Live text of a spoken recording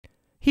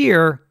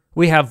Here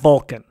we have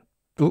Vulcan.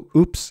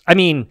 Oops. I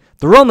mean,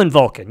 the Roman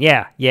Vulcan.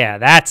 Yeah,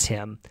 that's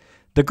him.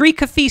 The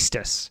Greek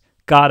Hephaestus,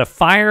 god of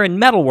fire and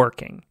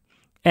metalworking.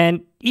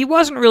 And he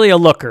wasn't really a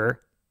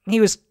looker. He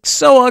was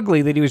so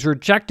ugly that he was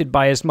rejected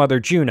by his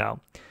mother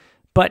Juno.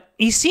 But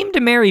he seemed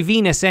to marry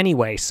Venus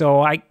anyway,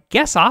 so I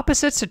guess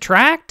opposites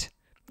attract?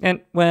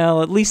 And,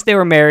 well, at least they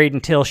were married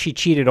until she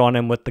cheated on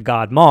him with the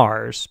god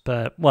Mars,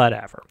 but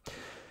whatever.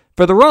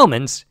 For the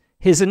Romans,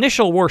 his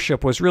initial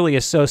worship was really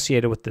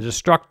associated with the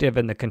destructive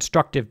and the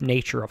constructive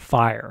nature of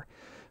fire.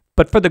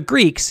 But for the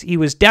Greeks, he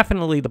was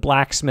definitely the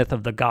blacksmith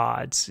of the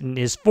gods, and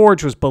his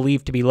forge was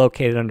believed to be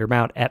located under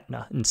Mount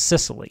Etna in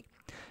Sicily.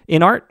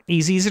 In art,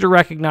 he's easy to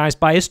recognize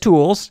by his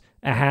tools,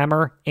 a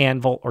hammer,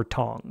 anvil, or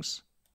tongs.